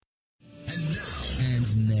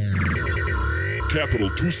And now, Capital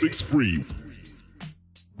 263.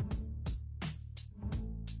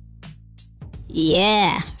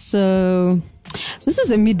 Yeah, so this is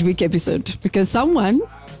a midweek episode because someone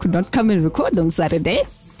could not come and record on Saturday.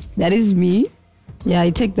 That is me. Yeah, I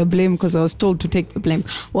take the blame because I was told to take the blame.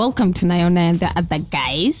 Welcome to Nayona and the other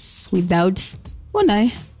guys without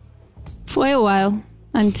Onai for a while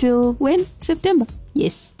until when? September.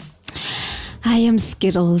 Yes. I am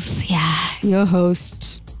Skittles, your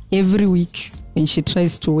host every week when she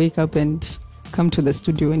tries to wake up and come to the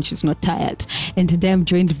studio when she's not tired. And today I'm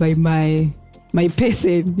joined by my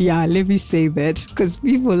person. Yeah, let me say that because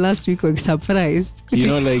people last week were surprised. You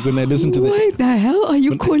know, like when I listened to why the hell are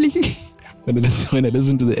you calling me? When I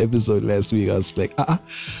listened to the episode last week, I was like,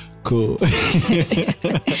 cool.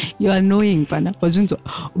 You're annoying, Pana.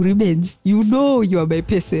 Uribenz, you know you are my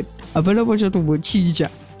person.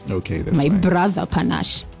 Okay, that's my fine. brother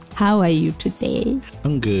Panache. How are you today?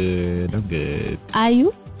 I'm good. Are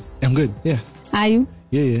you? I'm good, yeah. Are you?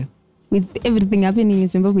 Yeah. With everything happening in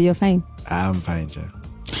Zimbabwe, you're fine? I'm fine, Jack.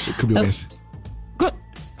 It could be worse. Good.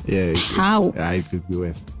 Yeah. How? It could be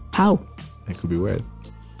worse. How? It could be worse.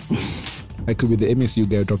 I could be the MSU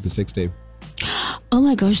guy who dropped the sex tape. Oh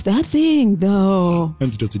my gosh, that thing though.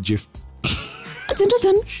 And it was a GIF.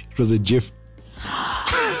 It was a GIF.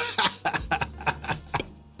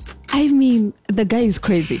 I mean, the guy is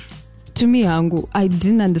crazy. To me, Angu, I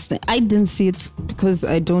didn't understand. I didn't see it because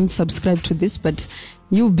I don't subscribe to this, but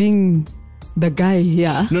you being the guy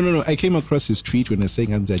here. No. I came across his tweet when I was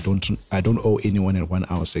saying I don't owe anyone a 1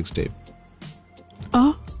 hour sex tape.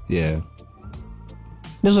 Oh? Yeah.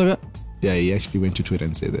 That's okay. Yeah, he actually went to Twitter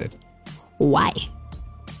and said that. Why?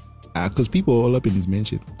 Because people were all up in his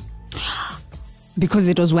mention. Because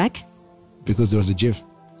it was whack? Because there was a GIF.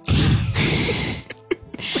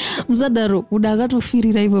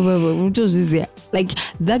 Like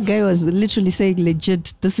that guy was literally saying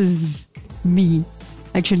legit, this is me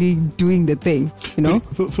actually doing the thing, you know?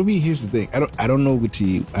 For me, here's the thing. I don't know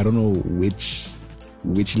which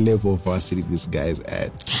level of varsity this guy's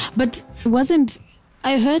at. But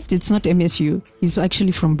I heard it's not MSU. He's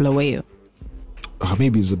actually from Bulawayo.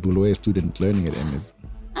 Maybe he's a Bulawayo student learning at MSU.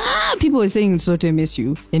 People were saying it's not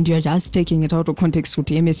MSU, and you're just taking it out of context. With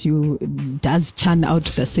MSU does churn out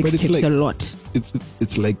the sex tips a lot.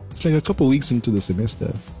 It's like a couple of weeks into the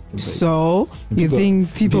semester. So you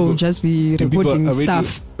think people will just be reporting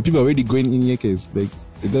stuff? People are already going in your case. Like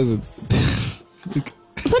it doesn't. But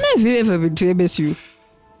have you ever been to MSU?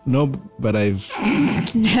 No, but I've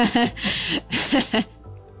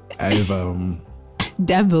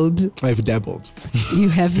dabbled. I've dabbled. You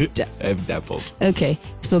have I've dabbled. Okay,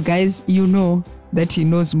 so guys, you know that he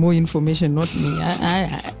knows more information, not me.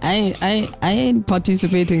 I ain't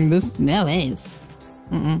participating in this. No ways.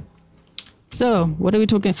 So what are we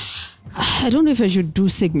talking? I don't know if I should do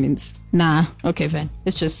segments. Nah. Okay, fine.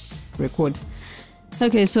 Let's just record.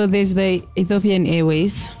 Okay, so there's the Ethiopian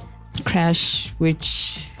Airways crash,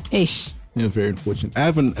 which yeah, very unfortunate. I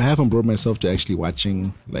haven't brought myself to actually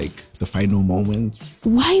watching like the final moment.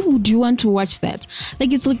 Why would you want to watch that?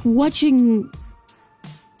 Like it's like watching.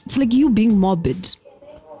 It's like you being morbid.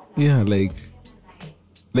 Yeah, like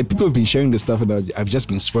people have been sharing this stuff, and I've just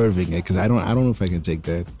been swerving it because I don't know if I can take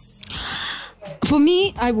that. For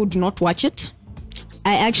me, I would not watch it.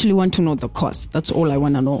 I actually want to know the cause. That's all I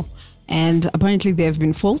want to know. And apparently there have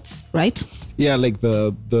been faults, right? Yeah, like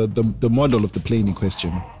the model of the plane in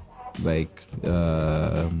question. Like,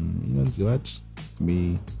 what? Let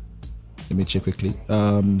me check quickly.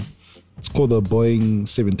 It's called the Boeing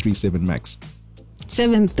 737 MAX.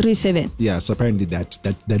 737. Yeah, so apparently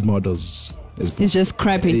that model's it's just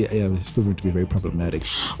crappy. Yeah, it's proven to be very problematic.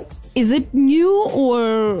 Is it new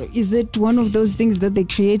or is it one of those things that they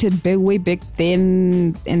created way back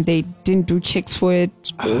then and they didn't do checks for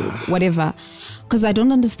it or whatever? Because I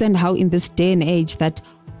don't understand how in this day and age that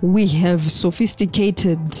we have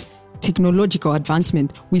sophisticated technological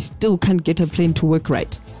advancement, we still can't get a plane to work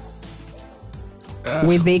right.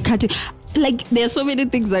 Were they cutting? Like, there are so many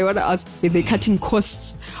things I want to ask. Were they cutting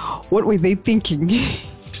costs? What were they thinking?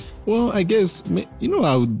 Well, I guess you know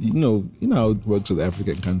how it works with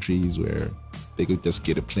African countries where they could just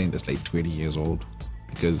get a plane that's like 20 years old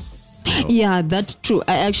because. Yeah, that's true.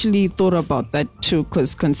 I actually thought about that too,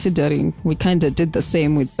 because considering we kind of did the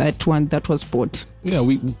same with that one that was bought. Yeah,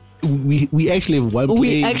 we actually have one plane.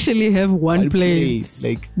 We actually have one plane.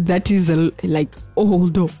 Like that is like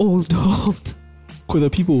old. Because the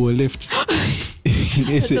people were left. I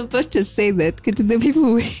was about to say that. Because the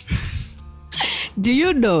people were. Do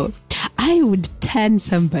you know? I would turn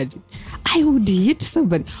somebody. I would hit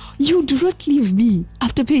somebody. You do not leave me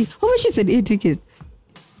after paying. How much is an air ticket?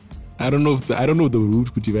 I don't know the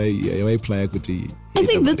route kuti I apply kuti. I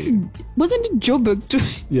think wasn't it Joburg too?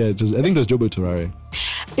 Yeah, I think it was Joburg to Harare.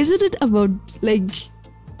 Isn't it about like,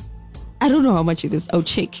 I don't know how much it is. I'll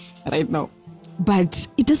check right now. But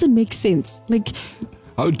it doesn't make sense. Like,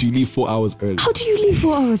 how do you leave 4 hours early? How do you leave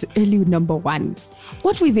 4 hours early, number one?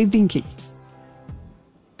 What were they thinking?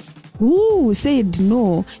 Who said,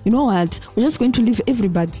 no, you know what? We're just going to leave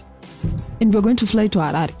everybody and we're going to fly to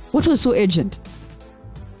Harare. What was so urgent?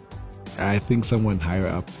 I think someone higher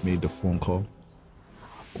up made the phone call.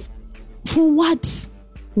 For what?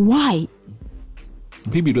 Why?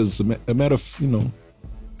 Maybe it was a matter of,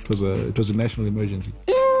 it was a national emergency.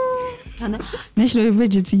 National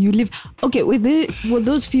emergency, you live. Okay, were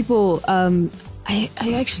those people, I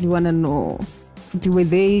actually want to know, were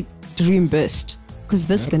they reimbursed? Because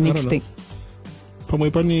that's the next thing. I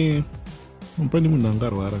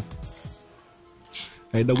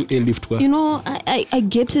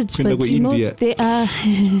get it, but they are.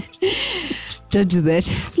 Don't do that.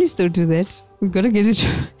 Please don't do that. We've got to get in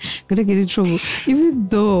trouble.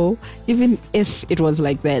 Even if it was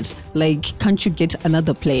like that, like, can't you get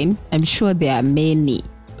another plane? I'm sure there are many.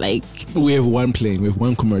 Like, we have one plane. We have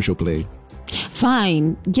one commercial plane.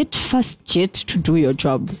 Fine. Get Fast Jet to do your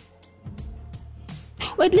job.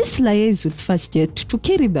 Or at least liaise with Fast Jet to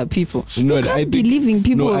carry the people. You can't be leaving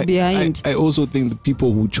people behind. I also think the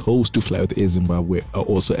people who chose to fly with Air Zimbabwe are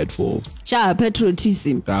also at fault.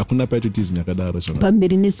 Patriotism. Hakuna patriotism yakadaro shona.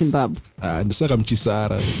 Pamberi neZimbabwe. Ndisaka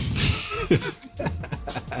mchisara.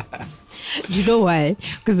 You know why?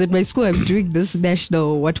 Because at my school I'm doing this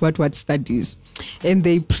national what studies, and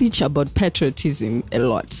they preach about patriotism a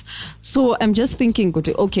lot. So I'm just thinking,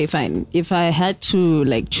 okay, fine. If I had to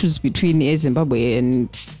like choose between Air Zimbabwe and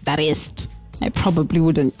the rest, I probably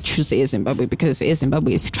wouldn't choose Air Zimbabwe because Air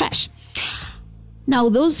Zimbabwe is trash. Now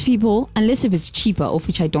those people, unless if it's cheaper, of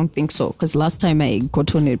which I don't think so, because last time I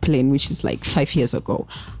got on a plane, which is like 5 years ago,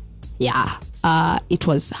 it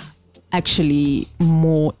was actually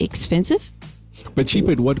more expensive. But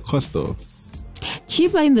cheaper at what cost though?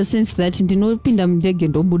 Cheaper in the sense that ndinopinda mndege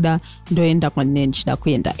ndobuda ndoenda kwane nchida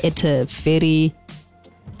kuenda at a very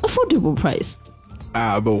affordable price.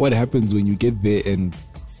 But what happens when you get there an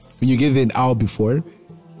hour before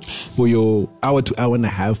for your hour to hour and a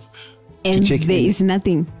half and to check there is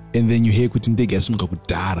nothing, and then you hear kuti ndege yasumuka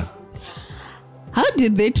kudhara? How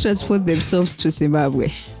did they transport themselves to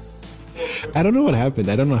Zimbabwe? I don't know what happened.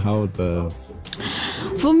 I don't know how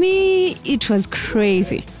For me, it was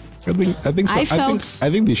crazy. I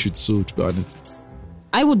think they should sue, to be honest.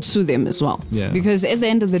 I would sue them as well. Yeah. Because at the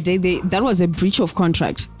end of the day, that was a breach of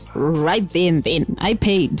contract right there and then. I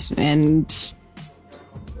paid, and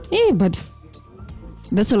but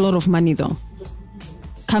that's a lot of money though.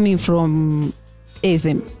 Coming from Air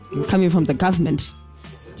Zim, coming from the government.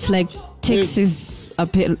 It's like taxes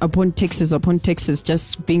upon taxes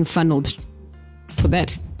just being funneled for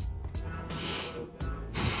that.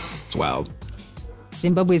 It's wild.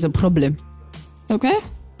 Zimbabwe is a problem. Okay?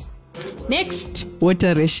 Next.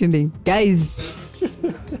 Water rationing. Guys.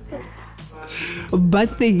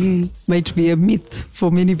 Bathing might be a myth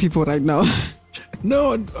for many people right now.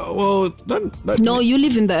 No, well, not no, you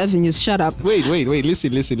live in the avenues. Shut up. Wait.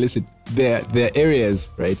 Listen. There are areas,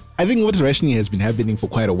 right? I think water rationing has been happening for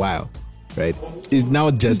quite a while, right? It's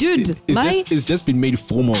now just... Dude, it's just been made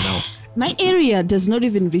formal now. My area does not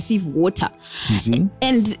even receive water. You see?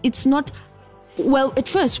 And it's not... Well, at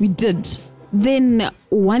first we did. Then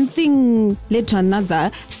one thing led to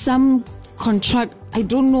another. Some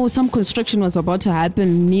construction was about to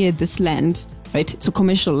happen near this land, right? It's a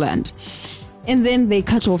commercial land. And then they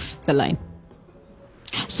cut off the line.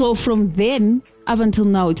 So from then up until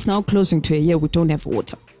now, it's now closing to a year we don't have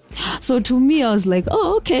water. So to me, I was like,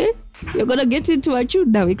 oh, okay, you're going to get into a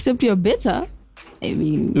tune now, except you're better. I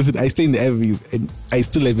mean... Listen, I stay in the avenues and I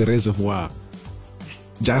still have a reservoir.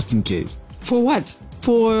 Just in case. For what?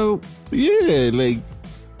 For... Yeah, like...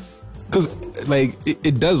 Because, like,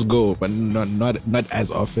 it does go, but not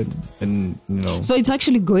as often. And, So it's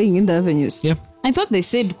actually going in the avenues? Yeah. I thought they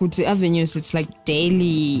said Kuti Avenues, it's like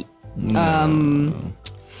daily...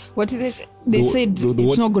 What did they say? They said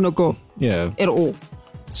it's not going to go at all.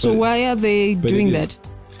 So why are they doing that?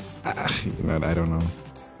 I don't know.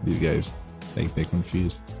 These guys, like, they're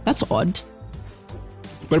confused. That's odd.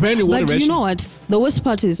 But apparently, but you know what? The worst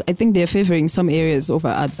part is, I think they're favoring some areas over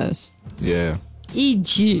others. Yeah.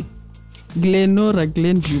 E.g., Glenora,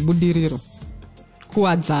 Glenview, Budiriro,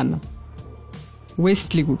 Kuadzana,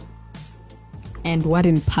 Westlewood, and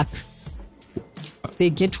Warren Park. They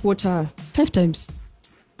get water 5 times.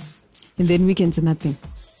 And then weekends are nothing.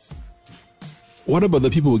 What about the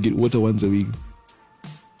people who get water once a week?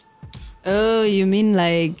 Oh, you mean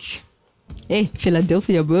like, hey,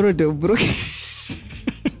 Philadelphia, bro.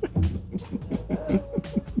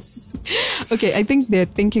 Okay, I think their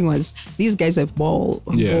thinking was these guys have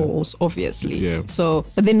balls, obviously. Yeah. So,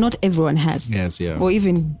 but then not everyone has. Yes, yeah. Or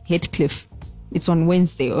even Heathcliff, it's on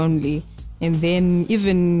Wednesday only. And then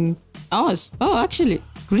even ours. Oh, actually,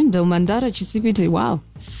 Grindel, Mandara, Chisipite. Wow.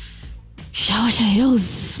 Shawasha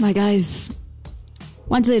Hills, my guys.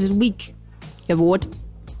 Once a week, you have what?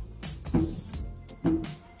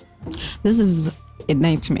 This is a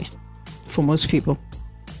nightmare for most people.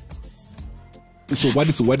 So what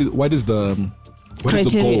is the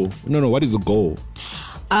Criteria. goal? No, what is the goal?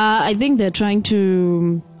 I think they're trying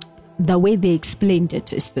to. The way they explained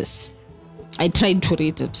it is this. I tried to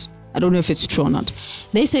read it. I don't know if it's true or not.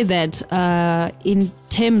 They say that in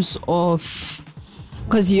terms of,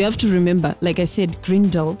 because you have to remember, like I said,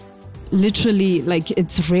 Grindel, literally, like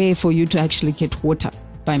it's rare for you to actually get water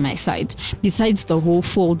by my side. Besides the whole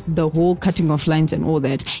fold, the whole cutting off lines and all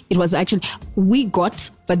that, it was actually, we got,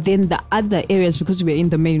 but then the other areas, because we're in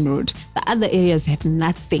the main road, the other areas have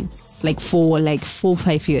nothing, like for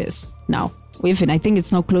 4-5 years now. Or even, I think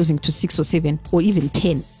it's now closing to 6 or 7 or even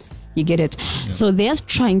 10. You get it? Yeah. So they're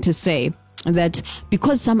trying to say that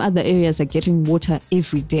because some other areas are getting water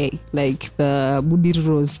every day, like the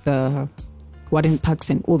Budiros, the Warren Parks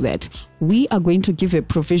and all that, we are going to give a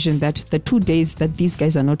provision that the 2 days that these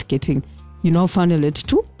guys are not getting, funnel it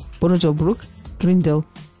to Borojo Brook, Grindel,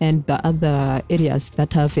 and the other areas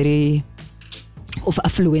that are very of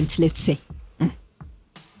affluent, let's say.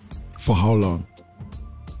 For how long?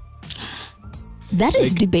 That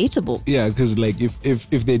is debatable. Yeah, because like if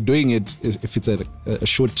they're doing it, if it's a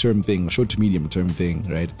short-term thing, a short to medium-term thing,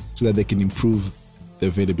 right, so that they can improve the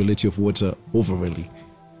availability of water overall,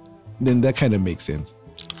 then that kind of makes sense.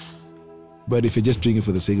 But if you're just doing it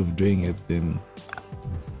for the sake of doing it, then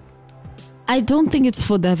I don't think it's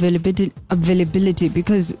for the availability,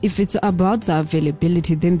 because if it's about the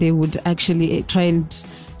availability, then they would actually try and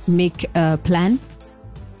make a plan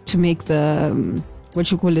to make the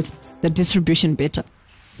the distribution better.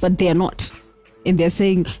 But they are not, and they're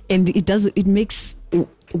saying, and it makes,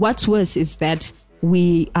 what's worse is that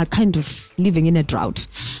we are kind of living in a drought.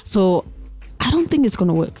 So I don't think it's going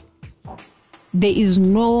to work. There is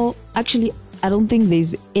I don't think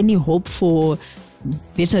there's any hope for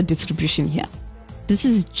better distribution here. This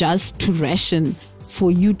is just to ration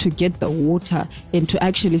for you to get the water and to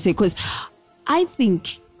actually say, because I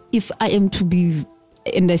think if I am to be,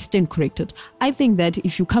 and I stand corrected, I think that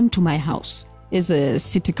if you come to my house as a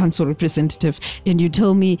city council representative and you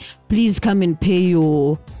tell me, please come and pay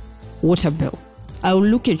your water bill, I'll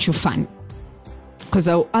look at you funny, because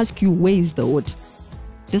I'll ask you, where is the water?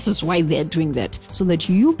 This is why they're doing that, so that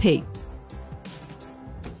you pay.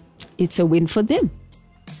 It's a win for them.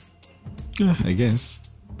 Yeah, I guess.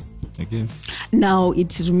 Now,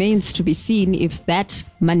 it remains to be seen if that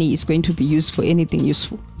money is going to be used for anything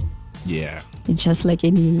useful. Yeah. It's just like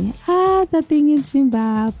any other thing in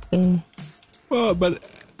Zimbabwe. Well, but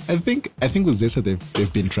I think with Zesa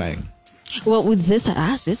they've been trying. Well, with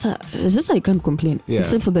Zesa, I can't complain. Yeah.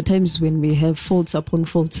 Except for the times when we have faults upon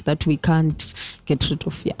faults that we can't get rid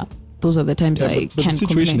of. Yeah, those are the times I but can't the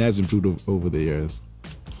situation complain. has improved over the years.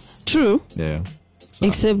 True. Yeah. So.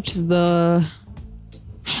 Except I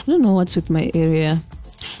don't know what's with my area.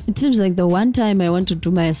 It seems like the one time I want to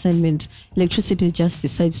do my assignment, electricity just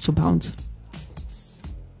decides to bounce.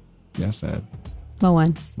 Yeah, sad. No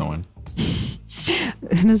one.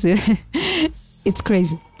 It's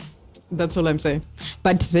crazy. That's all I'm saying.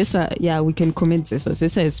 But Zesa, yeah, we can comment Zesa.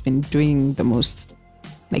 Zesa has been doing the most,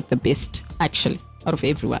 like the best, actually, out of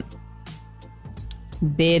everyone.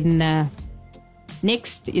 Then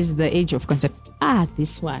next is the age of consent.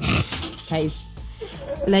 This one, guys.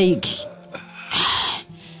 Like,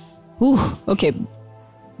 okay,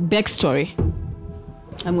 backstory.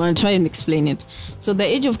 I'm going to try and explain it. So the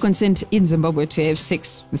age of consent in Zimbabwe to have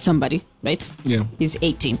sex with somebody, right? Yeah. Is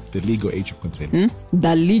 18. The legal age of consent.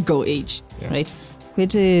 The legal age, yeah. Right?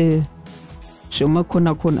 Kwete shoma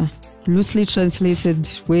kona. Loosely translated,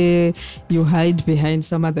 where you hide behind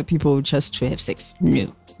some other people just to have sex.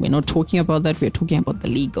 No, we're not talking about that. We're talking about the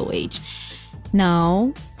legal age.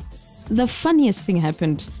 Now, the funniest thing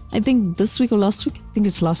happened, I think this week or last week? I think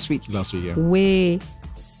it's last week. Last week, yeah. Where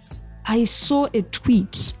I saw a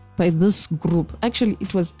tweet by this group. Actually,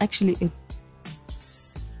 it was actually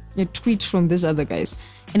a tweet from these other guys.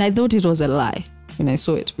 And I thought it was a lie when I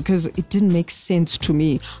saw it, because it didn't make sense to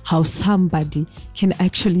me how somebody can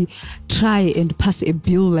actually try and pass a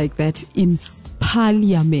bill like that in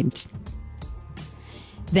Parliament.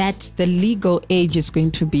 That the legal age is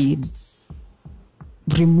going to be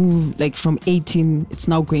remove, like from 18, it's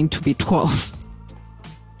now going to be 12.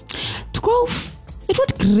 12? At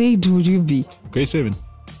what grade would you be? Grade 7.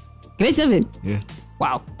 Grade 7? Yeah.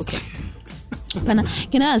 Wow. Okay.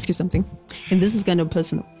 Can I ask you something? And this is kind of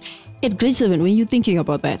personal. At grade 7, when you're thinking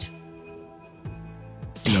about that?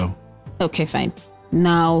 No. Okay, fine.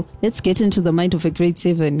 Now, let's get into the mind of a grade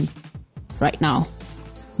 7 right now.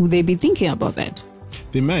 Would they be thinking about that?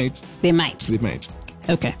 They might. They might. They might.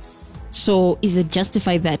 Okay. So, is it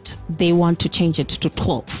justified that they want to change it to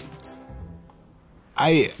 12?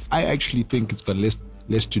 I actually think it's got less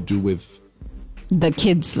to do with the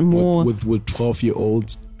kids more with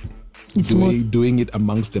 12-year-olds doing it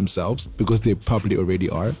amongst themselves, because they probably already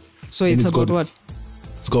are. So it's about what?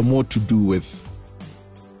 It's got more to do with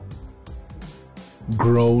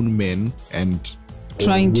grown men and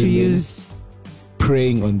trying to use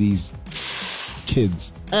preying on these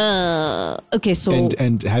kids. Okay, so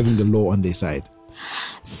and having the law on their side.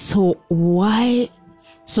 So why?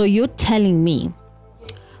 So you're telling me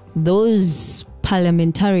those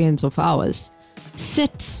parliamentarians of ours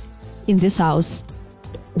sit in this house?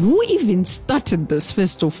 Who even started this,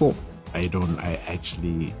 first of all? I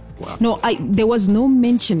actually... Wow. No, there was no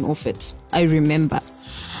mention of it, I remember.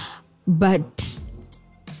 But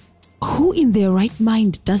who in their right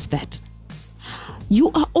mind does that?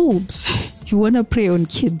 You are old. You want to prey on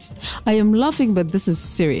kids. I am laughing, but this is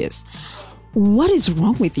serious. What is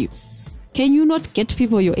wrong with you? Can you not get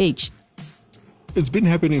people your age? It's been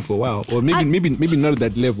happening for a while, or maybe not at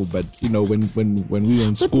that level, but you know, when we were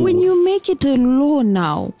in school. But when you make it a law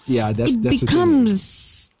now, yeah, that's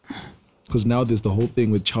becomes, because now there's the whole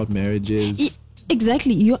thing with child marriages.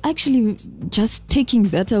 Exactly, you're actually just taking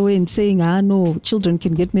that away and saying, no, children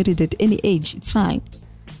can get married at any age. It's fine.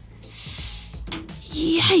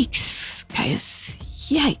 Yikes, guys!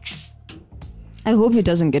 Yikes! I hope it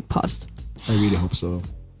doesn't get passed. I really hope so.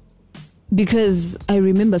 Because I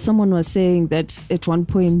remember someone was saying that at one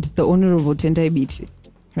point, the Honorable Tendai Biti,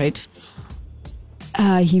 right?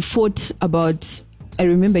 He fought about, I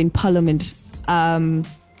remember in Parliament,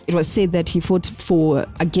 it was said that he fought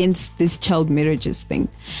against this child marriages thing.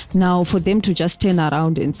 Now, for them to just turn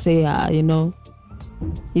around and say,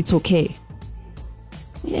 it's okay.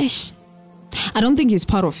 Yes. I don't think he's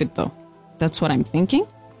part of it, though. That's what I'm thinking.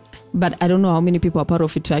 But I don't know how many people are part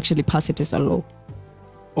of it to actually pass it as a law.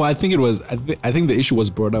 Well, I think it was. I think the issue was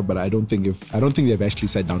brought up, but I don't think they've actually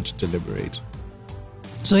sat down to deliberate.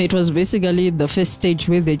 So it was basically the first stage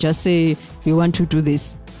where they just say, we want to do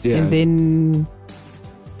this, and then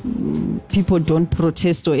people don't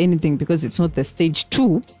protest or anything because it's not the stage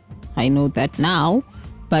 2. I know that now,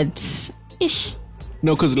 but ish.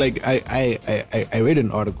 No, because like I read an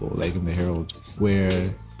article like in the Herald where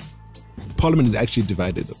Parliament is actually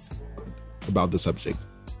divided about the subject.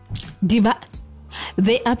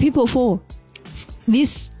 There are people for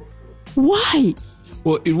this. Why?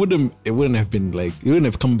 Well, it wouldn't have been like, it wouldn't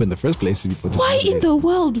have come up in the first place if people. Why in the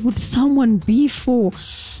world would someone be for?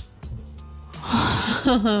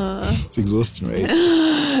 It's exhausting,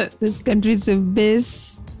 right? This country is a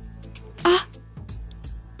mess.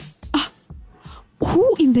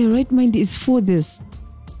 Who in their right mind is for this?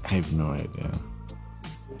 I have no idea.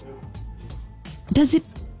 Does it?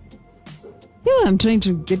 I'm trying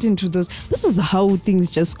to get into those. This is how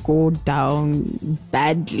things just go down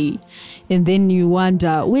badly. And then you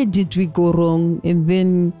wonder, where did we go wrong? And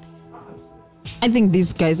then I think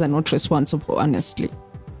these guys are not responsible, honestly.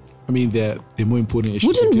 I mean, they're more important issues.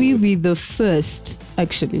 Wouldn't we be the first,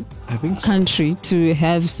 actually, I think so. country to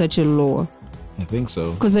have such a law? I think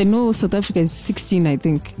so. Because I know South Africa is 16, I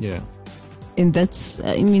think. Yeah. And that's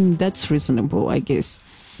reasonable, I guess.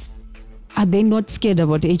 Are they not scared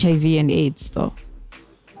about HIV and AIDS, though?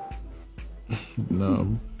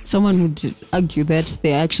 No. Someone would argue that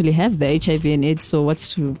they actually have the HIV and AIDS, so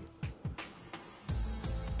what's to...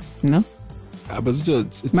 No? But still,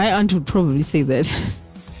 it's my aunt would probably say that.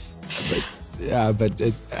 But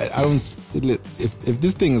I don't... If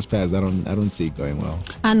this thing is passed, I don't see it going well.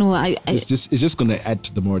 I know. It's just going to add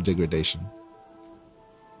to the more degradation.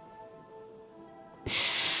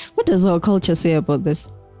 What does our culture say about this?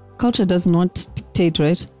 Culture does not dictate,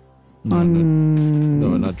 right? No,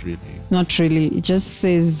 not really. Not really. It just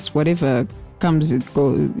says whatever comes, it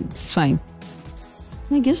goes. It's fine.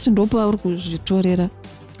 I guess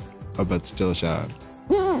But still, Sha.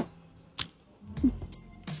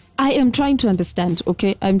 I am trying to understand,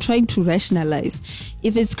 okay? I'm trying to rationalize.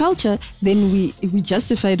 If it's culture, then we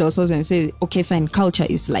justify it ourselves and say, okay, fine, culture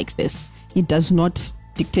is like this. It does not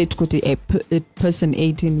dictate what a person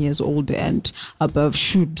 18 years old and above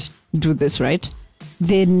should do this, right?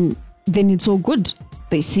 Then it's all good.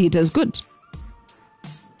 They see it as good.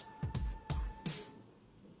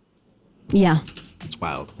 Yeah, It's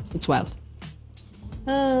wild. it's wild.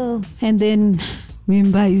 Oh, and then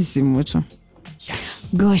Vimbai Zimuto.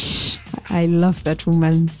 Yes. Gosh, I love that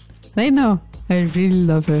woman. Right now, I really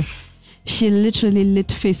love her. She literally lit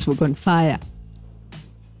Facebook on fire.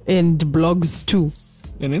 And blogs too.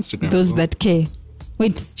 And Instagram. Those well. that care.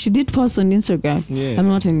 Wait, she did post on Instagram. Yeah. I'm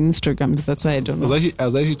not on Instagram, that's why I don't I know.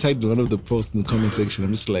 was actually tagged in one of the posts in the comment section.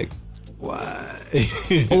 I'm just like, why?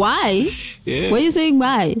 Why? Yeah. Why are you saying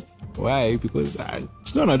why? Why? Because I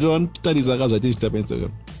don't study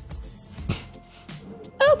Instagram.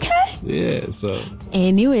 Okay. Yeah, so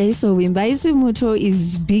Anyway, so Vimbai Zimuto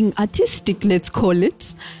is being artistic, let's call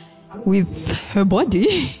it, with her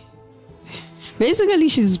body. Basically,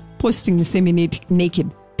 she's posting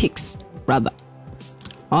semi-naked pics, rather,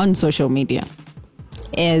 on social media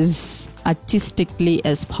as artistically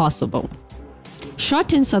as possible.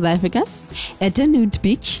 Shot in South Africa at a nude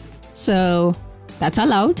beach, so that's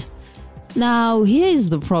allowed. Now, here's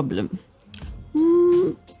the problem.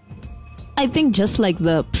 I think just like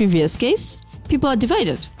the previous case, people are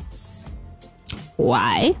divided.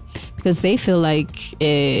 Why? Because they feel like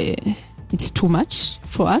it's too much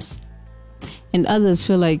for us. And others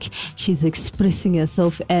feel like she's expressing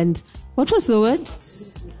herself. And what was the word?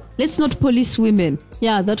 Let's not police women.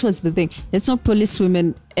 Yeah, that was the thing. Let's not police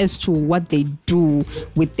women as to what they do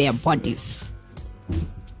with their bodies.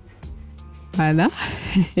 Anna?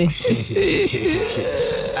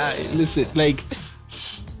 listen, like,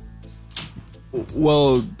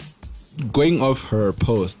 well, going off her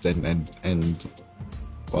post and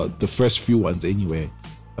well, the first few ones anyway.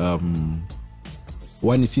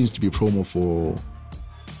 One, it seems to be promo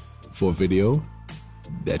for a video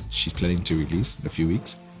that she's planning to release in a few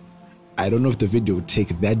weeks. I don't know if the video would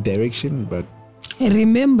take that direction, but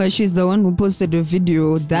Remember, she's the one who posted a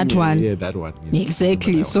video, that one. Yeah, that one. Yes.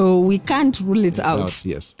 Exactly. That So we can't rule it out.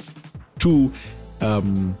 Yes. Two,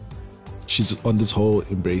 she's on this whole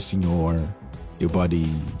embracing your body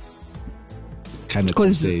kind of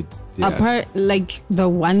Because crusade. like the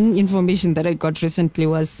one information that I got recently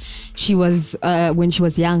was she was when she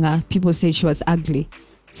was younger, people said she was ugly.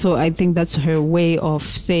 So I think that's her way of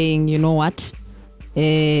saying, you know what,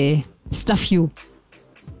 stuff you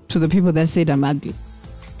to the people that said I'm ugly.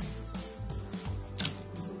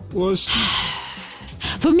 Well,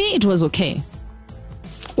 For me, it was okay.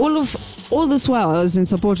 All this while, I was in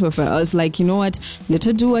support of her. I was like, you know what, let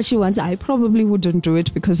her do what she wants. I probably wouldn't do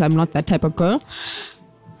it because I'm not that type of girl.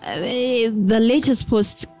 The latest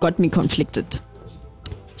post got me conflicted.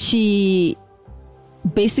 She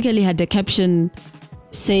basically had a caption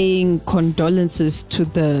saying condolences to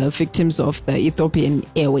the victims of the Ethiopian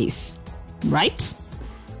Airways, right?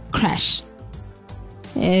 Crash.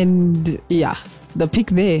 And yeah, the pic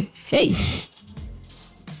there, hey,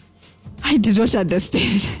 I did not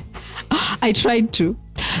understand. I tried to.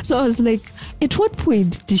 So I was like, at what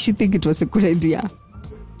point did she think it was a good idea?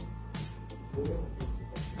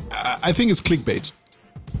 I think it's clickbait.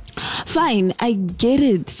 Fine, I get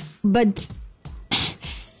it. But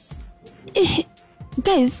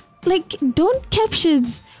guys, like, don't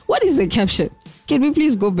captions. What is a caption? Can we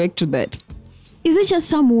please go back to that? Is it just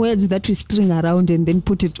some words that we string around and then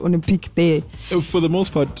put it on a pic there? For the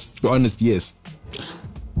most part, to be honest, yes.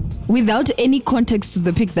 Without any context to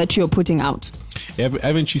the pic that you're putting out.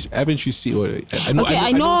 Haven't you seen? I know. Okay,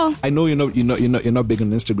 I know you're not big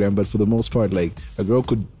on Instagram, but for the most part, like, a girl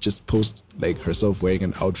could just post like herself wearing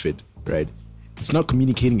an outfit, right? It's not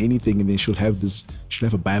communicating anything, and then she'll have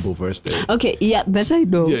a Bible verse there. Okay, yeah, that I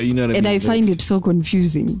know. Yeah, you know what I and mean? I find it so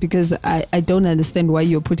confusing because I don't understand why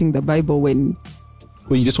you're putting the Bible when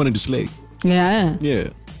you just wanted to slay. yeah.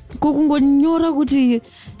 Kokungonyora kuti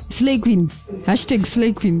slay queen,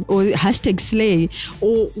 #slay queen, or #slay,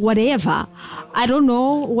 or whatever. I don't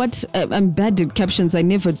know what. I'm bad at captions. I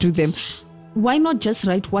never do them. Why not just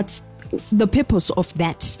write what's the purpose of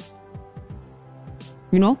that?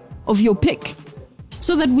 You know, of your pick,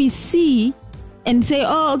 so that we see and say,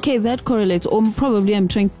 oh, okay, that correlates. Or probably I'm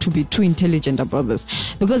trying to be too intelligent about this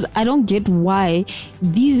because I don't get why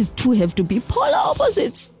these two have to be polar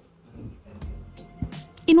opposites.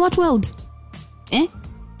 In what world?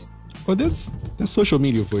 Well, that's social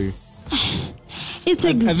media for you. It's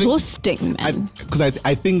exhausting, man. Because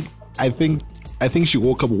I think she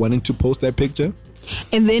woke up wanting to post that picture,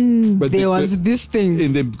 And then but there was this thing.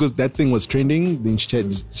 and then because that thing was trending, then she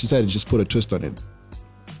decided to just put a twist on it.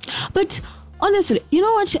 But honestly, you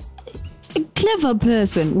know what? A clever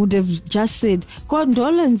person would have just said,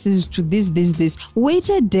 condolences to this. Wait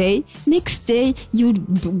a day. Next day, you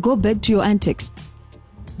go back to your antics.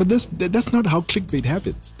 But that's not how clickbait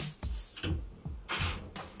happens.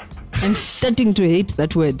 I'm starting to hate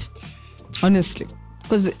that word. honestly.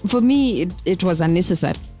 Because for me, it was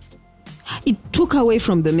unnecessary. It took away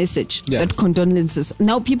from the message that condolences.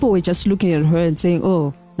 Now people were just looking at her and saying,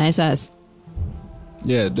 oh, nice ass.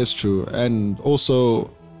 Yeah, that's true. And also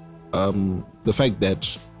the fact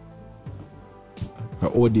that her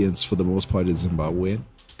audience for the most part is Zimbabwean,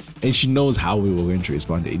 and she knows how we were going to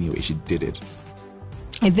respond anyway. She did it.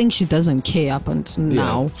 I think she doesn't care up until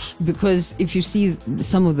now, because if you see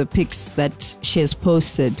some of the pics that she has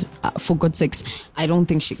posted, for God's sakes, I don't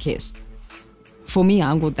think she cares. For me,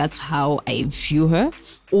 Ango, that's how I view her.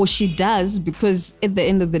 Or she does, because at the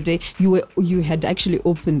end of the day, you had actually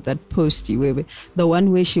opened that post, the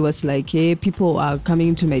one where she was like, hey, people are coming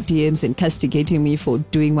into my DMs and castigating me for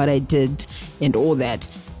doing what I did and all that.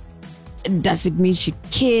 Does it mean she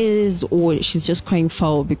cares, or she's just crying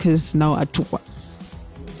foul because now I took one?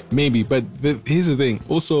 Maybe, but here's the thing.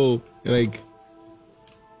 Also, like,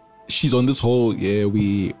 she's on this whole,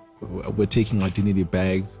 we're taking our dignity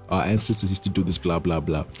back. Our ancestors used to do this, blah blah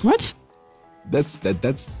blah. What? That's the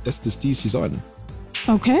steez she's on.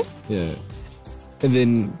 Okay. Yeah. And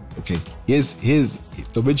then, okay, here's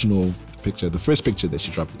the original picture, the first picture that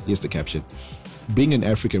she dropped. Here's the caption: being an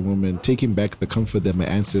African woman, taking back the comfort that my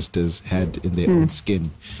ancestors had in their own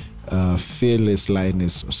skin. Fearless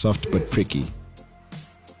lioness, soft but pricky.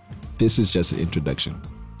 This is just an introduction.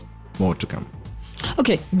 More to come.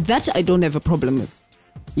 Okay, that I don't have a problem with.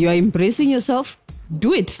 You are embracing yourself.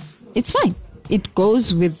 Do it. It's fine. It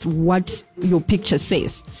goes with what your picture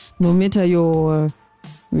says. No matter your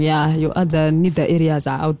other neither areas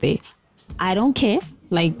are out there. I don't care.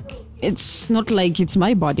 Like, it's not like it's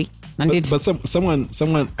my body. But someone,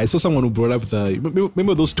 I saw someone who brought up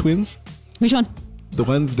remember those twins? Which one? The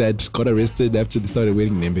ones that got arrested after they started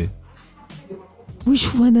wearing Nembe.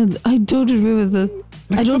 Which one? I don't remember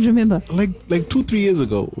I don't remember. Like 2-3 years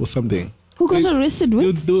ago or something. Who got arrested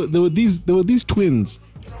with? There were these twins.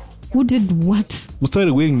 Who did what? Who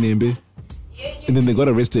started wearing Nembe, and then they got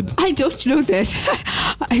arrested. I don't know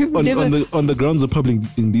that. I've never on the grounds of public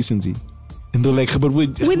indecency, and they're like, "But were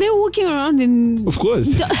they walking around in?" Of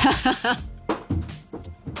course. What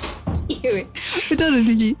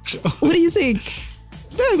do you think?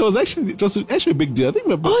 Yeah, it was actually a big deal. I think.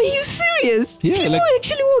 Are you serious? Yeah, people were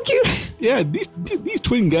actually walking around. Yeah, these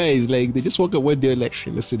twin guys, like, they just walk up one day like,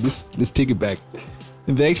 listen, let's take it back.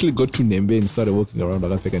 And they actually got to Nembe and started walking around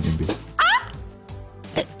like African Nembe.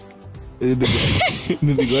 And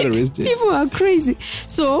then they got arrested. People are crazy.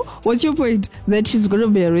 So, what's your point? That she's gonna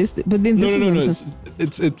be arrested? But then no.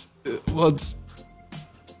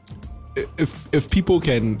 If people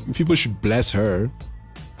should bless her,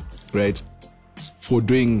 right, for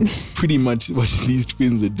doing pretty much what these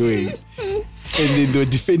twins are doing, and then they're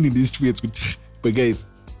defending these twins. But guys,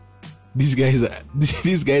 these guys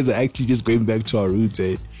are actually just going back to our roots.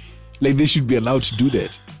 Like, they should be allowed to do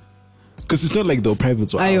that, because it's not like the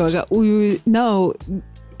privates were out. No,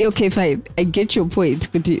 okay, fine. I get your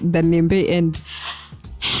point. The Nembe, and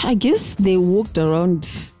I guess they walked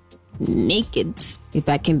around naked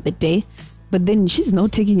back in the day. But then she's now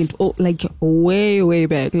taking it all, like, way, way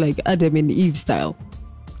back, like Adam and Eve style.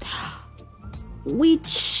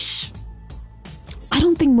 Which I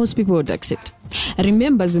don't think most people would accept.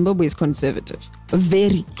 Remember, Zimbabwe is conservative.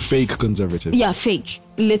 Very. Fake conservative. Yeah, fake.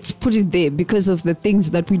 Let's put it there, because of the things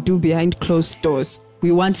that we do behind closed doors.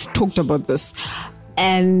 We once talked about this.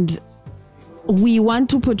 And we want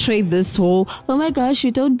to portray this whole, oh my gosh,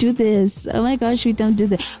 we don't do this. Oh my gosh, we don't do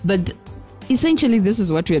that. But essentially, this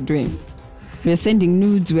is what we are doing. We're sending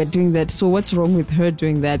nudes, we're doing that. So what's wrong with her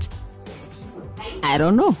doing that? I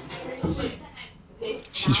don't know.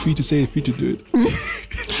 She's free to say it, free to do it.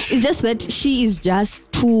 It's just that she is just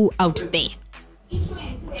too out there.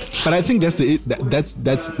 But I think that's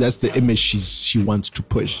the image she wants to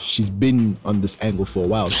push. She's been on this angle for a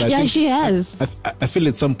while. So I think she has. I feel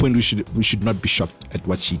at some point we should not be shocked at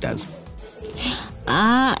what she does.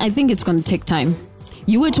 I think it's going to take time.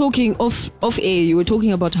 You were talking off air. You were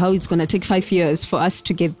talking about how it's going to take 5 years for us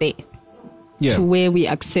to get there, to where we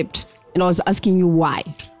accept. And I was asking you why.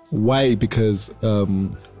 Why? Because a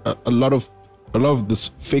lot of this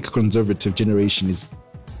fake conservative generation is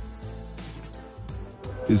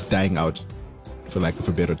dying out, for lack of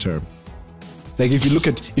a better term. Like, if you look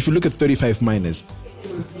at 35 minors,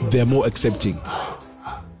 they're more accepting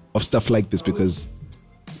of stuff like this because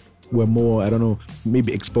we're more, I don't know,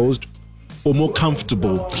 maybe exposed or more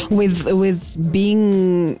comfortable with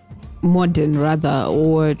being modern, rather,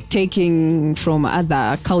 or taking from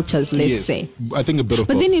other cultures, let's say. I think a bit of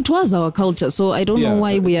both. But then it was our culture, so I don't know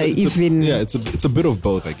why we are even... It's a bit of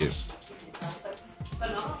both, I guess.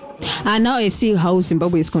 And now I see how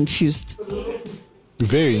Zimbabwe is confused.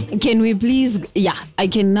 Very. Can we please? Yeah, I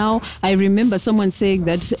can now. I remember someone saying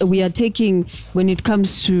that we are taking, when it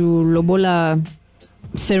comes to Lobola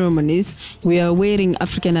ceremonies, we are wearing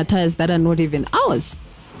African attires that are not even ours,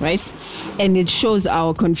 right? And it shows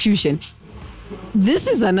our confusion. This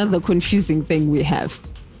is another confusing thing we have.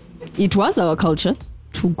 It was our culture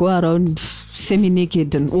to go around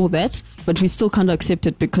semi-naked and all that, but we still can't accept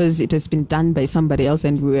it because it has been done by somebody else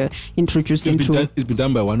and we were introduced into... It's been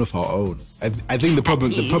done by one of our own. I think the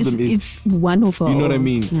problem is... It's one of our own. You know what I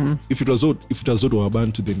mean? If it was Zodwa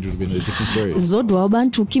Abantu, then it would have been a different story. Zodwa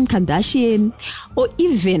Abantu, Kim Kardashian, or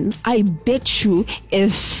even, I bet you,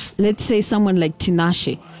 if, let's say, someone like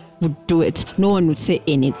Tinashe would do it, no one would say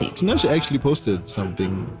anything. Tinashe actually posted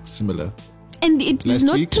something similar. And it is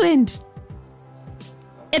not trend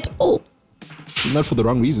at all. Not for the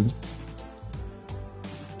wrong reasons.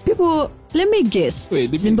 People, let me guess.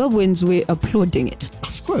 Zimbabweans were applauding it.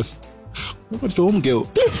 Of course. What about your home girl?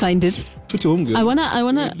 Please find it. I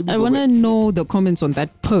wanna know the comments on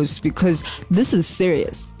that post because this is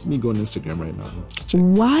serious. Let me go on Instagram right now.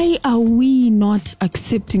 Why are we not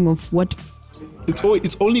accepting of what?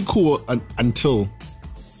 It's only cool until.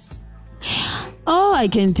 Oh, I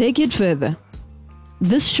can take it further.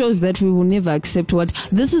 This shows that we will never accept what.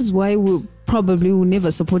 This is why we probably will never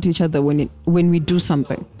support each other when we do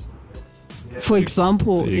something. For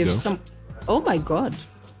example, if some. Oh my God.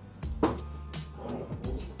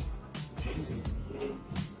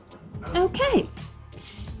 Okay.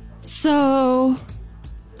 So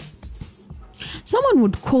someone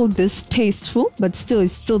would call this tasteful, but still,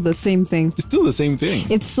 it's still the same thing. It's still the same thing.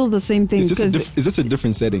 It's still the same thing. Is this a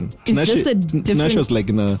different setting? It's just a different... Tinashe was like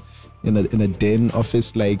in a den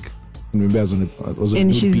office, like remember I was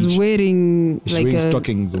and she's beach. wearing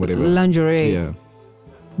stockings or whatever, lingerie. Yeah,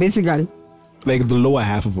 basically, like the lower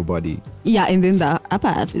half of her body. Yeah, and then the upper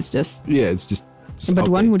half is just it's just. But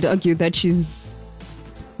one would argue that she's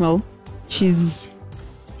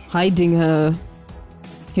hiding her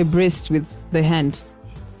breast with the hand.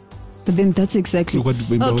 But then that's exactly what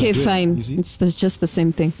Vimbai okay. was Fine, it's just the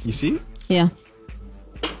same thing. You see? Yeah.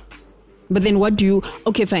 But then what do you?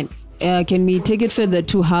 Okay, fine. Can we take it further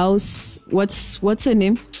to house? What's her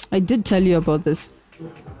name? I did tell you about this.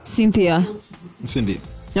 Cindy. Huh?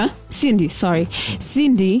 Cindy. Sorry,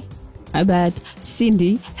 Cindy. I bet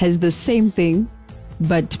Cindy has the same thing,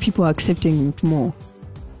 but people are accepting it more.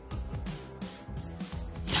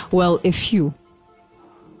 Well, a few.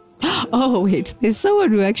 Oh wait, there's someone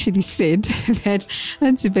who actually said that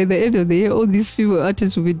until by the end of the year, all these female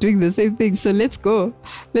artists will be doing the same thing. So let's go.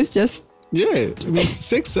 Let's just. Yeah, I mean,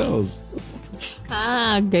 sex sells.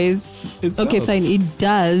 Guys. Okay, fine. It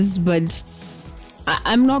does, but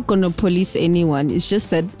I'm not gonna police anyone. It's just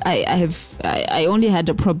that I only had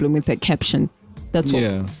a problem with the caption. That's all.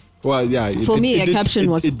 Yeah. Well, yeah. For me, a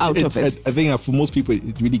caption was out of it. I think for most people,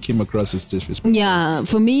 it really came across as disrespectful. Yeah,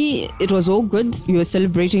 for me, it was all good. You were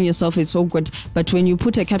celebrating yourself. It's all good. But when you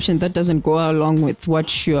put a caption that doesn't go along with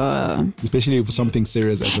what you're... Especially for something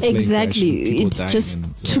serious as a plane exactly. crash, it just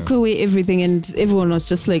took away everything and everyone was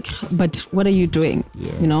just like, but what are you doing?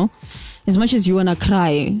 Yeah. You know? As much as you want to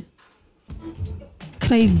cry,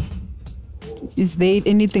 is there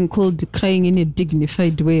anything called crying in a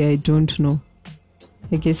dignified way? I don't know.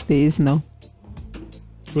 I guess there is now.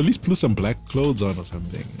 Well, at least put some black clothes on or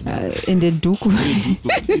something. And a duku.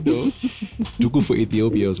 Duku for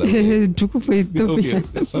Ethiopia or something. Duku for Ethiopia.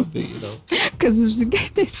 Or something, you know. Because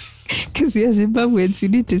we are Zimbabweans, we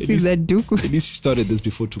need to see that duku. At least she started this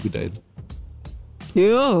before Tuku died.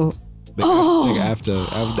 Yo. After.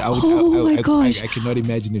 My gosh. I cannot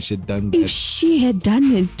imagine if she had done that. If she had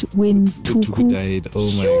done it when Tuku died,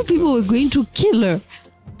 oh my God. People were going to kill her.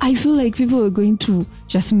 I feel like people were going to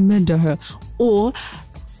just murder her. Or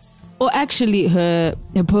actually her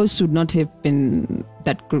post would not have been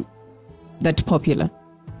that popular.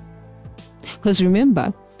 Because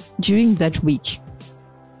remember, during that week,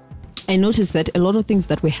 I noticed that a lot of things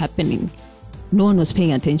that were happening, no one was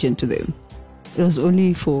paying attention to them. It was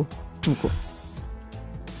only for Tuko.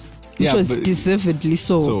 Which was deservedly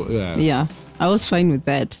so. Yeah, I was fine with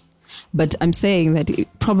that. But I'm saying that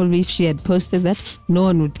probably if she had posted that, no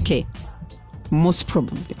one would care. Most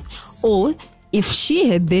probably. Or if she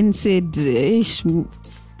had then said,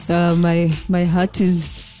 my heart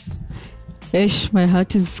is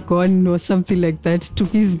gone or something like that,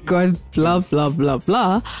 Tuki's gone, blah, blah, blah,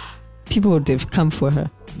 blah, people would have come for her.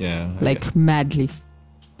 Yeah. Madly.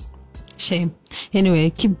 Shame. Anyway,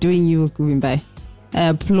 keep doing you, Vimbai. I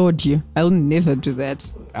applaud you. I'll never do that.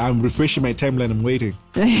 I'm refreshing my timeline. I'm waiting.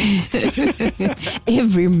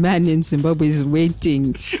 Every man in Zimbabwe is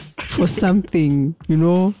waiting for something, you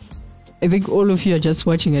know. I think all of you are just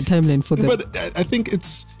watching a timeline for them. But I think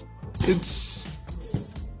it's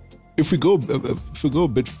if we go a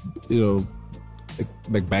bit,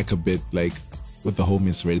 like back a bit, like with the whole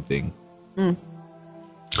misread thing.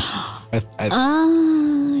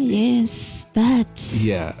 Yes, that.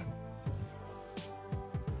 Yeah.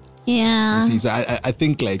 Yeah. See, so I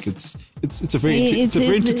think like it's a very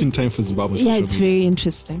interesting time for Zimbabwe. Yeah, it's very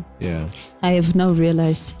interesting. Yeah. I have now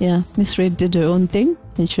realized. Yeah, Miss Red did her own thing,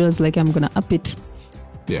 and she was like, "I'm gonna up it."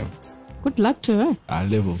 Yeah. Good luck to her.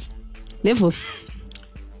 Levels.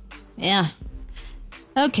 Yeah.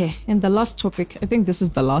 Okay, and the last topic. I think this is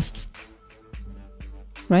the last.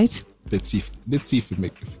 Right? Let's see if we can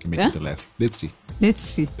make it the last. Let's see.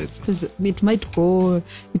 Because it might go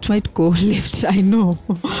left. I know.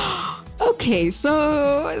 Okay,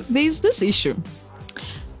 so there's this issue,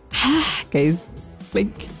 guys.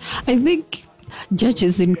 Like, I think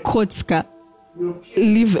judges in courts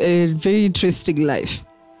live a very interesting life.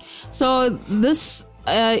 So this,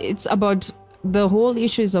 it's about the whole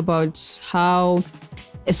issue is about how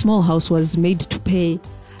a small house was made to pay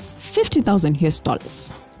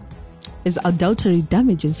 $50,000 as adultery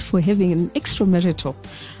damages for having an extramarital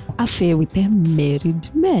affair with a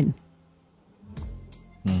married man.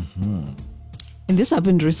 Mm-hmm. And this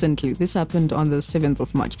happened recently. This happened on the 7th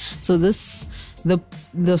of March. So the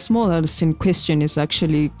small house in question is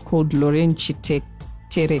actually called Loren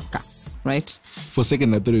Tereka, right? For a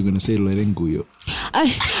second, I thought you were going to say Loren Guyo.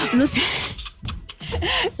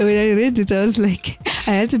 When I read it, I was like,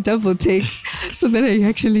 I had to double take so that I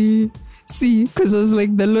actually see, because I was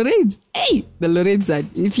like, the Lorenz. Hey, the Lorenz.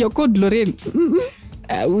 If you're called Loren,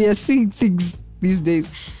 we are seeing things these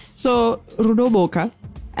days. So Rudoboka,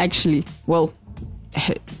 actually, well,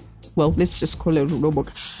 let's just call her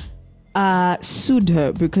Rudoboka, sued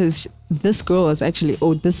her because this girl was actually,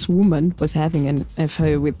 this woman was having an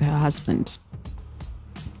affair with her husband.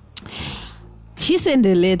 She sent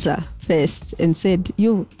a letter first and said,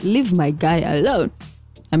 "You leave my guy alone."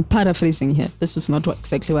 I'm paraphrasing here. This is not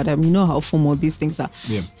exactly what I mean. You know how formal these things are.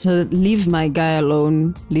 Yeah. So leave my guy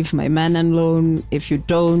alone. Leave my man alone. If you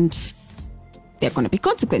don't, there are going to be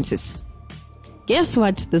consequences. Guess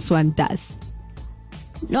what this one does?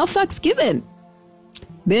 No fucks given.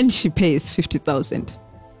 Then she pays 50,000.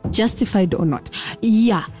 Justified or not?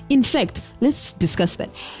 Yeah. In fact, let's discuss that.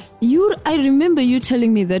 I remember you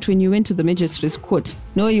telling me that when you went to the magistrate's court,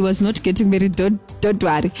 no, he was not getting married. Don't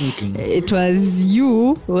worry. Okay. It was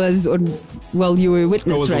you was on. Well, you were a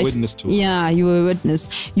witness, I was right? a witness too. Yeah, you were a witness.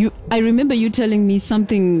 I remember you telling me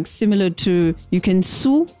something similar to you can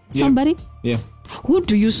sue somebody. Yeah. Who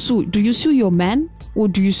do you sue? Do you sue your man or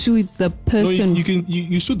do you sue the person? No,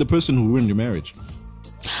 you sue the person who ruined your marriage.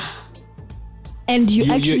 And you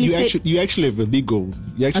actually have a legal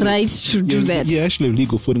right to do that. You actually have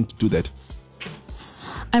legal footing to do that.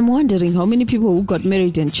 I'm wondering how many people who got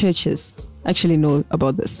married in churches actually know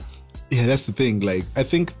about this. Yeah, that's the thing. Like, I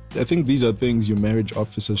think these are things your marriage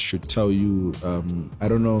officers should tell you. I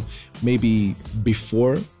don't know, maybe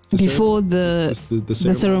before the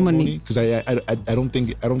ceremony. Because I don't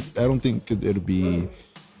think it'll be.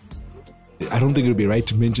 I don't think it'll be right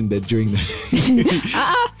to mention that during the.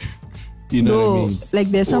 You know what I mean? Like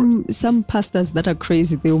there's some pastors that are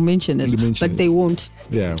crazy. They will mention it, but they won't.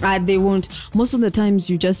 Yeah. They won't. Most of the times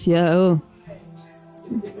you just hear,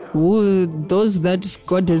 those that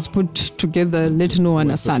God has put together, let no one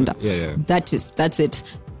asunder. Yeah. That's it.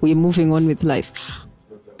 We're moving on with life.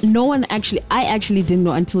 I actually didn't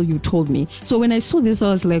know until you told me. So when I saw this, I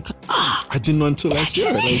was like, I didn't know until last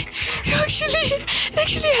year. Like, it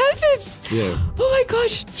actually happens. Yeah. Oh my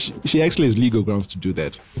gosh. She actually has legal grounds to do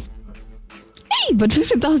that. Hey, but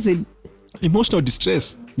 50,000. Emotional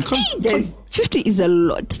distress. You can't. 50 is a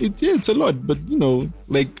lot. It's a lot, but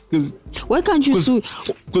because why can't you sue?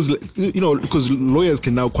 Because lawyers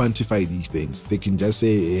can now quantify these things. They can just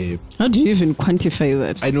say. How do you even quantify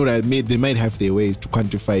that? I know that they might have their ways to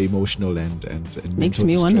quantify emotional and makes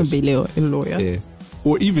me want to be a lawyer. Yeah.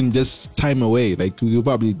 Or even just time away. Like you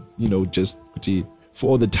probably just for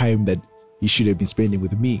all the time that he should have been spending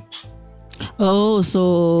with me. Oh,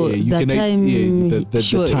 so the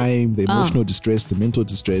time, the emotional distress, the mental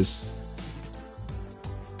distress.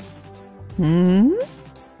 Hmm?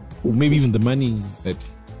 Or maybe even the money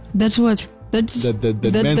that's what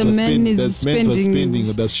the man is spending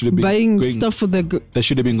that should have been buying stuff for that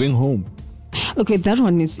should have been going home. Okay, that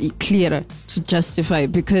one is clearer to justify,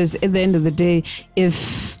 because at the end of the day,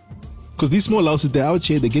 because these small houses, they're out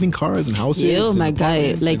here, they're getting cars and houses. Yo, my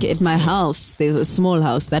guy, like at my house, there's a small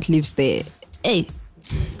house that lives there. Hey,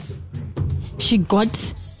 she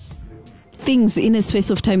got things in a space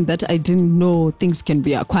of time that I didn't know things can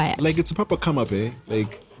be acquired. Like it's a proper come up, eh?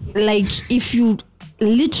 Like if you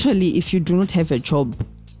do not have a job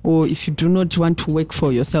or if you do not want to work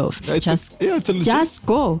for yourself, just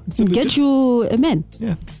go and get you a man.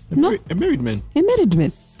 Yeah, a married man. A married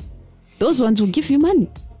man. Those ones will give you money.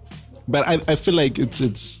 But I feel like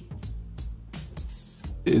it's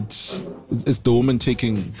the woman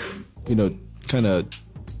taking, kind of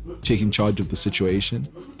taking charge of the situation.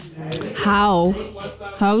 How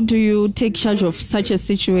do you take charge of such a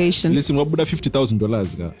situation? Listen, what would have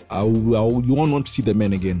 $50,000? You won't want to see the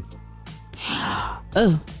man again.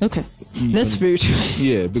 Oh, okay. That's very true.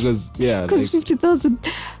 Yeah, because 50,000.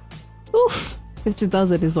 Oof,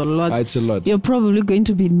 50,000 is a lot. It's a lot. You're probably going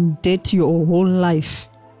to be in debt your whole life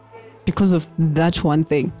because of that one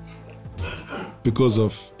thing. Because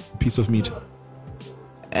of a piece of meat.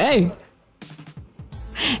 Hey.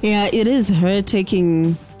 Yeah, it is her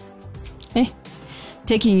taking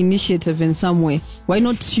initiative in some way. Why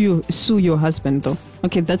not sue your husband though?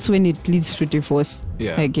 Okay, that's when it leads to divorce,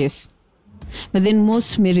 I guess. But then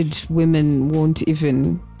most married women won't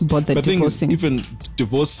even bother divorcing. But even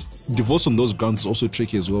divorce on those grounds is also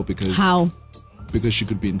tricky as well because... How? Because she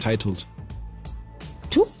could be entitled.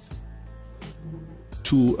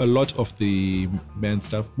 To a lot of the man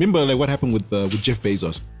stuff. Remember like what happened with Jeff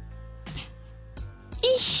Bezos?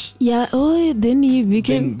 Yeah, then he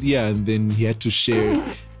became... and then he had to share...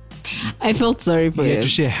 I felt sorry for him. He had to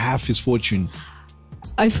share half his fortune.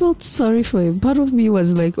 I felt sorry for him. Part of me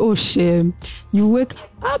was like, oh, shame. You work...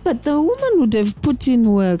 but the woman would have put in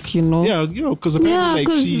work, Yeah, because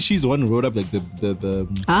apparently she's the one who wrote up like the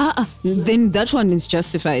then that one is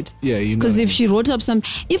justified. Yeah, Because if she wrote up some...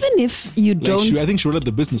 Even if you don't... I think she wrote up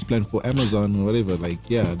the business plan for Amazon or whatever.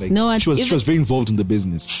 She was very involved in the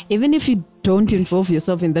business. Even if you don't involve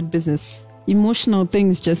yourself in that business... Emotional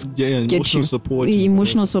things just get emotional you. Support,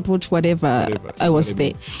 emotional support, whatever. I was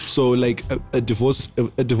there. So like a divorce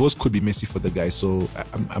could be messy for the guy. So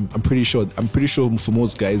I'm pretty sure for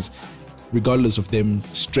most guys, regardless of them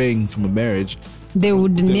straying from a marriage, they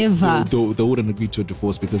would never. They wouldn't agree to a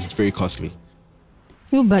divorce because it's very costly.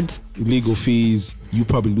 No, but legal fees. You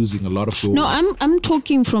probably losing a lot of your. No, I'm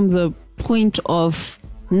talking from the point of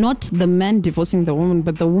not the man divorcing the woman,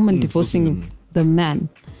 but the woman divorcing the man.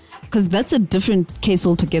 Because that's a different case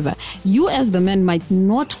altogether. You as the man might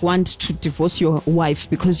not want to divorce your wife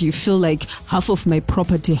because you feel like half of my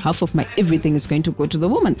property, half of my everything is going to go to the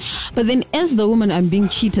woman. But then as the woman, I'm being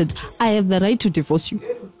cheated. I have the right to divorce you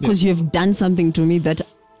because you have done something to me that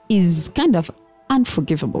is kind of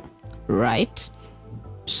unforgivable, right?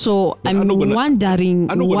 So I'm wondering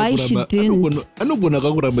why she didn't. I'm not going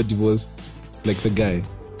to divorce like the guy.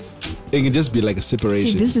 It can just be like a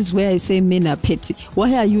separation. See, this is where I say men are petty.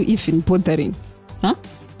 Why are you even bothering? Huh?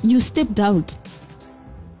 You stepped out.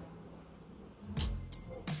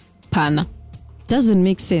 Pana. Doesn't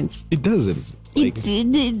make sense. It doesn't.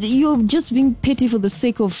 You're just being petty for the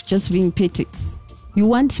sake of just being petty. You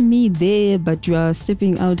want me there, but you are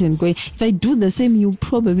stepping out and going. If I do the same, you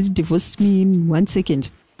probably divorce me in 1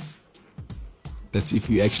 second. That's if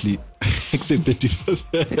you actually accept the divorce.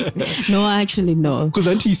 No, actually, no. Because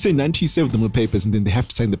until you serve them the papers and then they have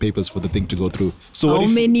to sign the papers for the thing to go through. So how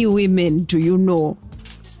many women do you know,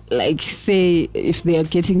 like, say, if they are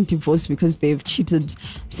getting divorced because they've cheated,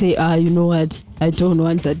 say, you know what, I don't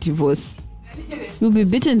want that divorce. You'll be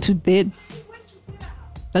beaten to death.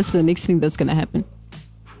 That's the next thing that's going to happen.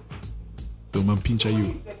 The man pinch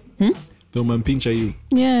you. The man pinch you.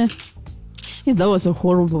 Yeah. Yeah, that was a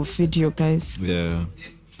horrible video, guys. Yeah.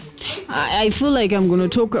 I feel like I'm going to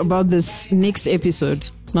talk about this next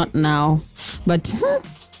episode. Not now. But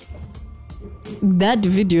that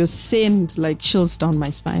video sent like chills down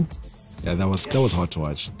my spine. Yeah, that was hard to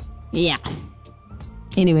watch. Yeah.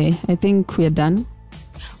 Anyway, I think we're done.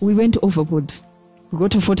 We went overboard. We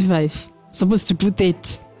got to 45. Supposed to do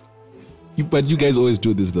 30. But you guys always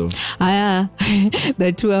do this though. The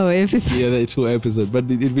 2-hour episode. Yeah, the 2-hour episode. But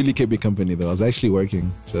it really kept me company though. I was actually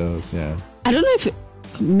working. So yeah. I don't know if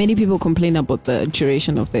many people complain about the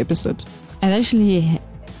duration of the episode. I've actually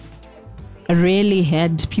rarely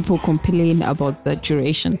had people complain about the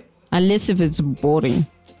duration. Unless if it's boring.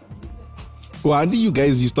 Well, I think you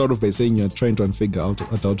guys, you start off by saying you're trying to unfigure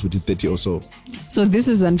adulthood in 30 or so. So this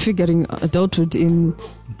is unfiguring adulthood in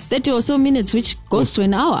 30 or so minutes, which goes to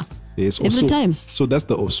an hour. Yes, every time. So that's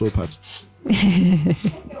the also part. Anyway,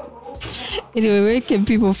 where can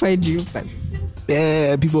people find you?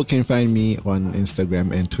 People can find me on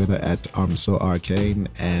Instagram and Twitter at Arcane,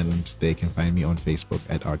 and they can find me on Facebook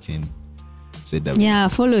at Arcane ZW. Yeah,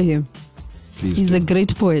 follow him. Please. He's do. a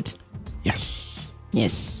great poet. Yes.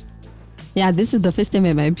 Yes. Yeah, this is the first time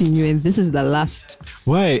I'm hyping you, and this is the last.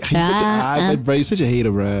 Why? Bro, you're such a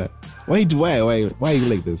hater, bro. Why are you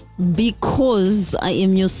like this? Because I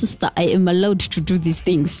am your sister. I am allowed to do these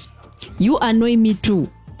things. You annoy me too.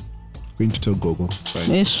 Going to tell Gogo.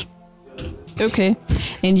 Fine. Yes. Okay.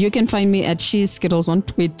 And you can find me at She Skittles on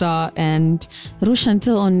Twitter and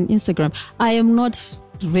Rushantel on Instagram. I'm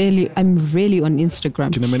really on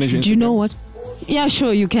Instagram. Can I manage your Do you know Instagram? what? Yeah,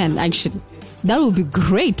 sure, you can actually. That would be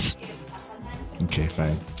great. Okay,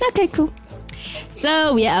 fine. Okay, cool.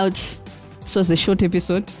 So we're out. This was a short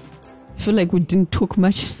episode. I feel like we didn't talk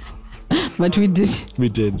much, but we did. We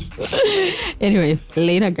did. Anyway,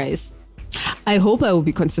 later, guys. I hope I will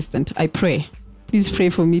be consistent. I pray. Please pray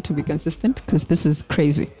for me to be consistent because this is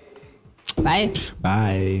crazy. Bye.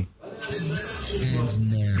 Bye.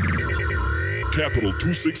 Capital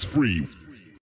 263